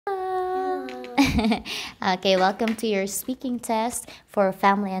Okay, welcome to your speaking test for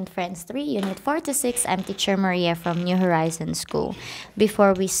Family and Friends 3, Unit 4 to 6. I'm Teacher Maria from New Horizon School.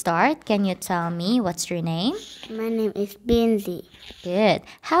 Before we start, can you tell me what's your name? My name is Binzi. Good.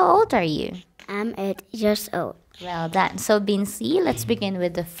 How old are you? I'm 8 years old. Well done. So, Binsi, let's begin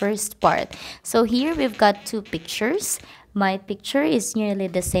with the first part. So, here we've got two pictures. My picture is nearly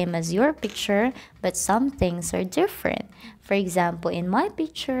the same as your picture, but some things are different. For example, in my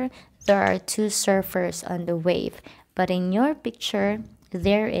picture, there are two surfers on the wave, but in your picture,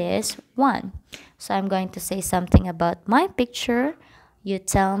 there is one. So, I'm going to say something about my picture. You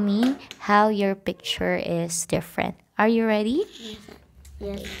tell me how your picture is different. Are you ready?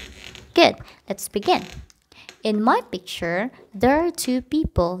 Yes. Good. Let's begin. In my picture, there are two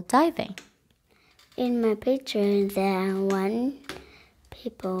people diving. In my picture, there are one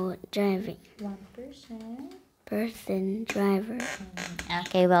people driving. One person. Person driver.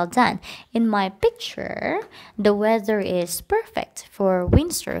 Okay, well done. In my picture, the weather is perfect for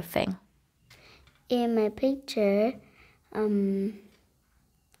windsurfing. In my picture, How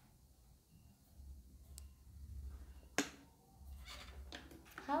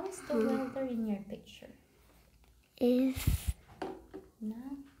is the weather in your picture? is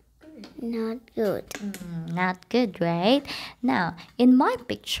Not good. not good. Not good, right? Now, in my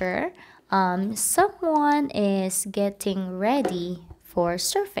picture, someone is getting ready for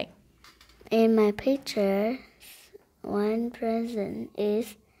surfing. In my picture, one person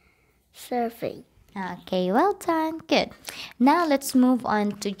is surfing. Okay, well done. Good. Now let's move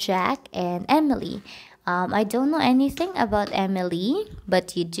on to Jack and Emily. I don't know anything about Emily,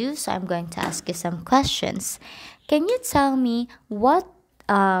 but you do, so I'm going to ask you some questions. Can you tell me what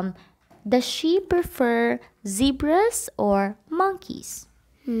does she prefer, zebras or monkeys?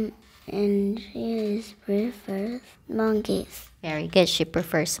 And she prefers monkeys. Very good. She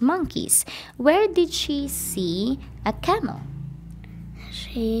prefers monkeys. Where did she see a camel?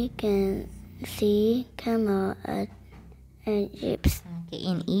 She can see camel at Egypt. Okay,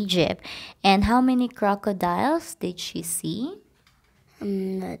 in Egypt. And how many crocodiles did she see?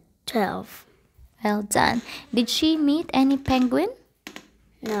 12. Well done. Did she meet any penguin?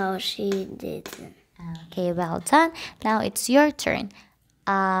 No, she didn't. Okay, well done. Now it's your turn.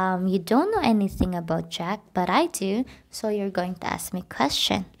 You don't know anything about Jack, but I do. So you're going to ask me a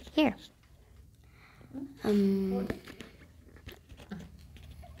question. Here.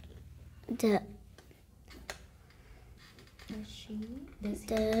 The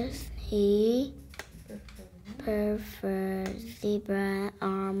Does he prefer zebra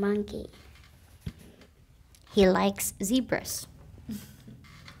or monkey? He likes zebras.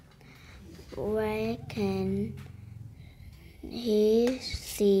 Where can he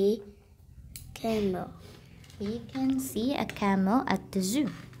see camel? He can see a camel at the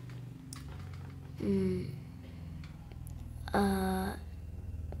zoo.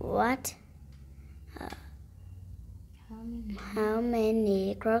 What? How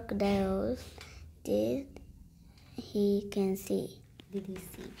many crocodiles did he can see? Did he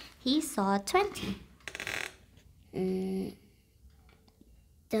see? He saw 20.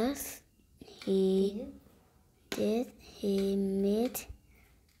 Did he meet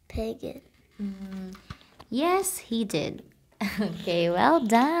penguin? Yes, he did. Okay, well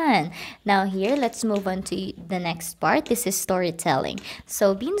done. Now here, let's move on to the next part. This is storytelling.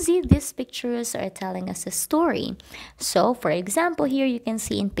 So, Binzi, these pictures are telling us a story. So, for example, here you can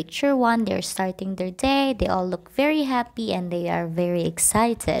see in picture 1, they're starting their day. They all look very happy and they are very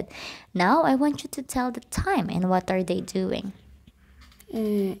excited. Now, I want you to tell the time and what are they doing.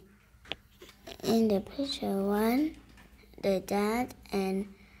 In the picture 1, the dad and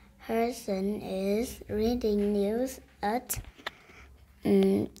her son is reading news at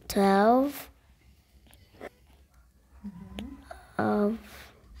 12 of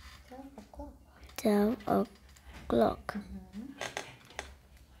 12 o'clock.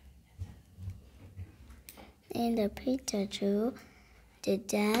 In the picture 2, the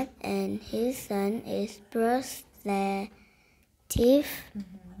dad and his son is brush their teeth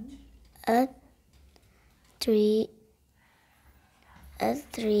at 3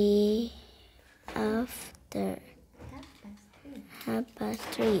 after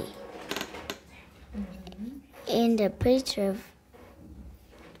 3:30. In the picture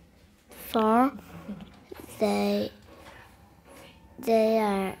 4, they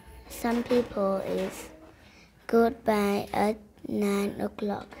are some people is goodbye at 9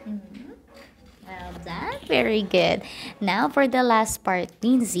 o'clock. Well done. Very good. Now for the last part,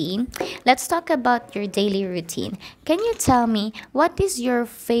 Lindsay, let's talk about your daily routine. Can you tell me what is your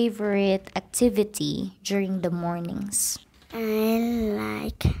favorite activity during the mornings? I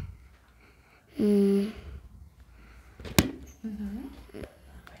like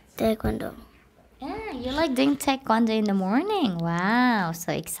taekwondo. Yeah, you like doing taekwondo in the morning. Wow,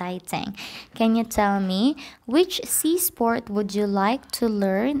 so exciting. Can you tell me which sea sport would you like to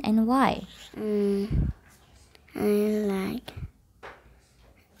learn and why? I like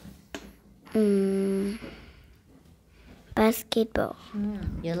basketball.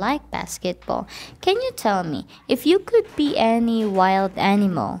 You like basketball. Can you tell me if you could be any wild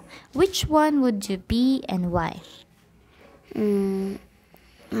animal, which one would you be and why? I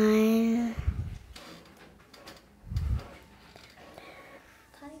I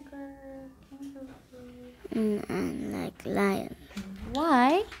like lion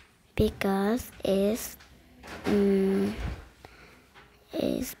Why? because it's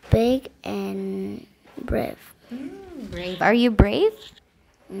big and brave. Brave. Are you brave?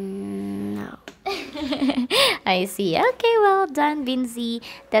 No. I see. Okay, well done, Vinci.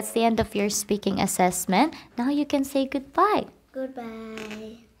 That's the end of your speaking assessment. Now you can say goodbye.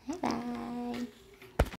 Goodbye.